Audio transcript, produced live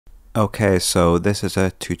Okay, so this is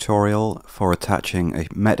a tutorial for attaching a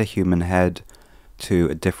metahuman head to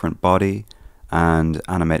a different body and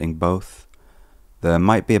animating both. There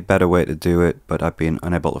might be a better way to do it, but I've been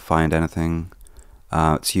unable to find anything.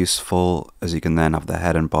 It's useful as you can then have the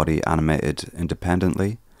head and body animated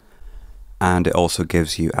independently, and it also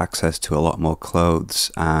gives you access to a lot more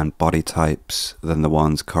clothes and body types than the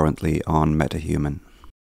ones currently on Metahuman.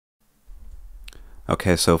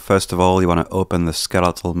 Okay, so first of all you want to open the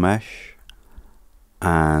skeletal mesh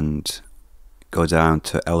and go down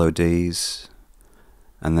to LODs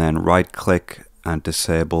and then right click and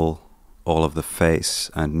disable all of the face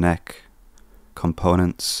and neck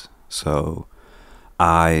components, so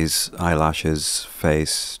eyes, eyelashes,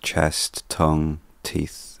 face, chest, tongue,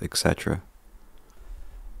 teeth, etc.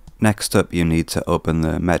 Next up you need to open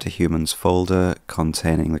the Metahumans folder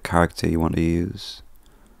containing the character you want to use,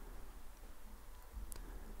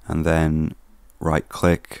 and then right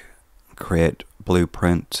click, create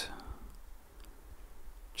blueprint,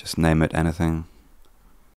 just name it anything.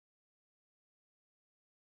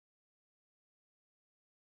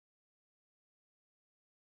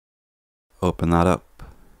 Open that up,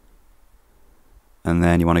 and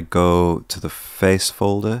then you want to go to the face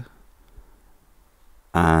folder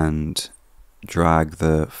and drag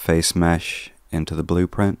the face mesh into the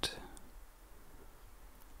blueprint.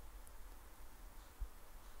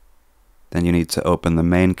 Then you need to open the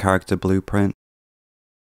main character blueprint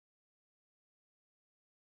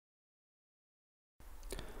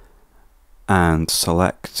and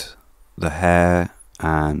select the hair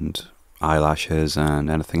and eyelashes and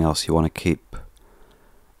anything else you want to keep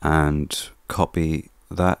and copy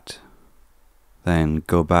that. Then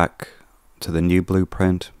go back to the new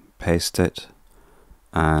blueprint, paste it,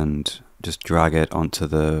 and just drag it onto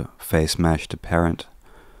the face mesh to parent.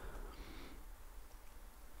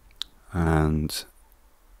 And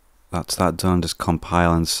that's that done. Just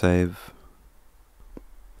compile and save.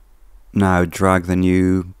 Now drag the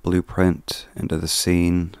new blueprint into the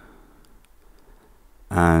scene,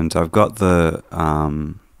 and I've got the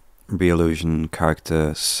Reallusion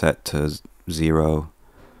character set to 0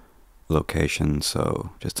 location,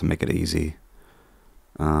 so just to make it easy,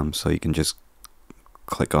 so you can just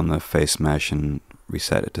click on the face mesh and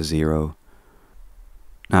reset it to 0.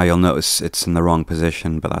 Now you'll notice it's in the wrong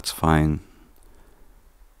position, but that's fine.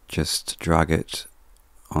 Just drag it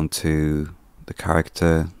onto the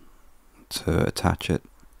character to attach it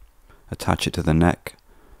to the neck,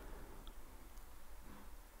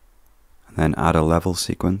 and then add a level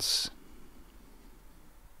sequence.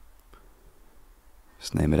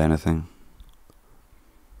 Just name it anything.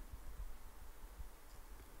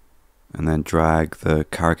 And then drag the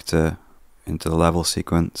character into the level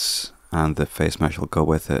sequence, and the face mesh will go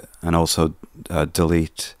with it. And also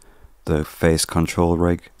delete the face control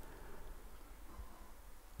rig.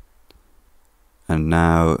 And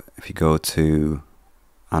now if you go to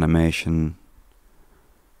animation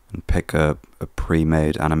and pick a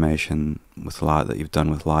pre-made animation with that you've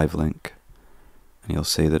done with Live Link, and you'll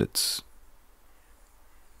see that it's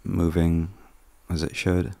moving as it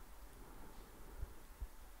should.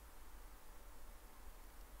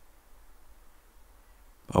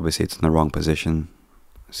 Obviously it's in the wrong position,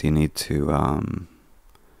 so you need to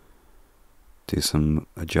do some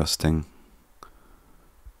adjusting.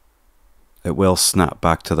 It will snap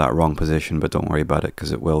back to that wrong position, but don't worry about it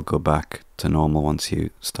because it will go back to normal once you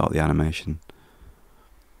start the animation.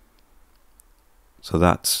 So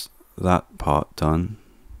that's that part done.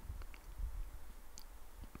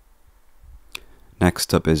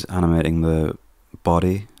 Next up is animating the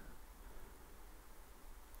body.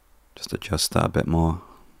 Just adjust that a bit more.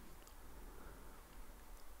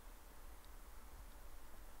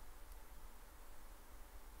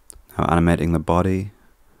 Now animating the body,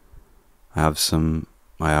 I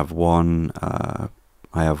have one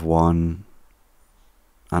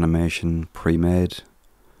animation pre-made.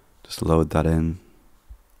 Just load that in.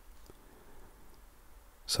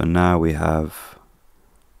 So now we have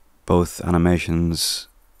both animations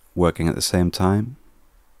working at the same time.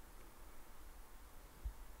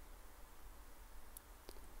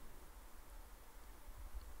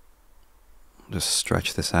 Just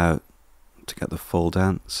stretch this out to get the full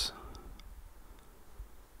dance.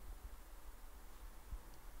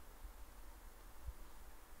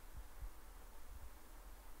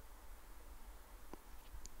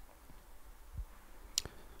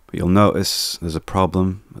 But you'll notice there's a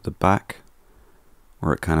problem at the back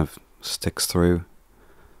where it kind of sticks through.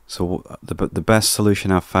 So the best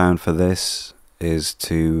solution I've found for this is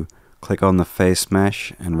to click on the face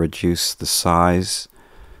mesh and reduce the size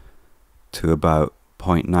to about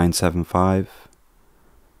 0.975,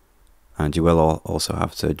 And you will also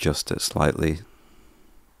have to adjust it slightly.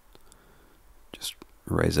 Just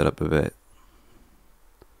raise it up a bit.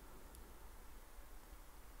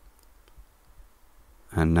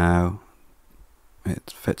 And now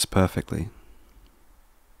it fits perfectly.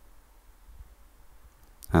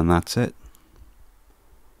 And that's it.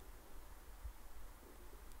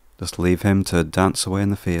 Just leave him to dance away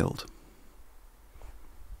in the field.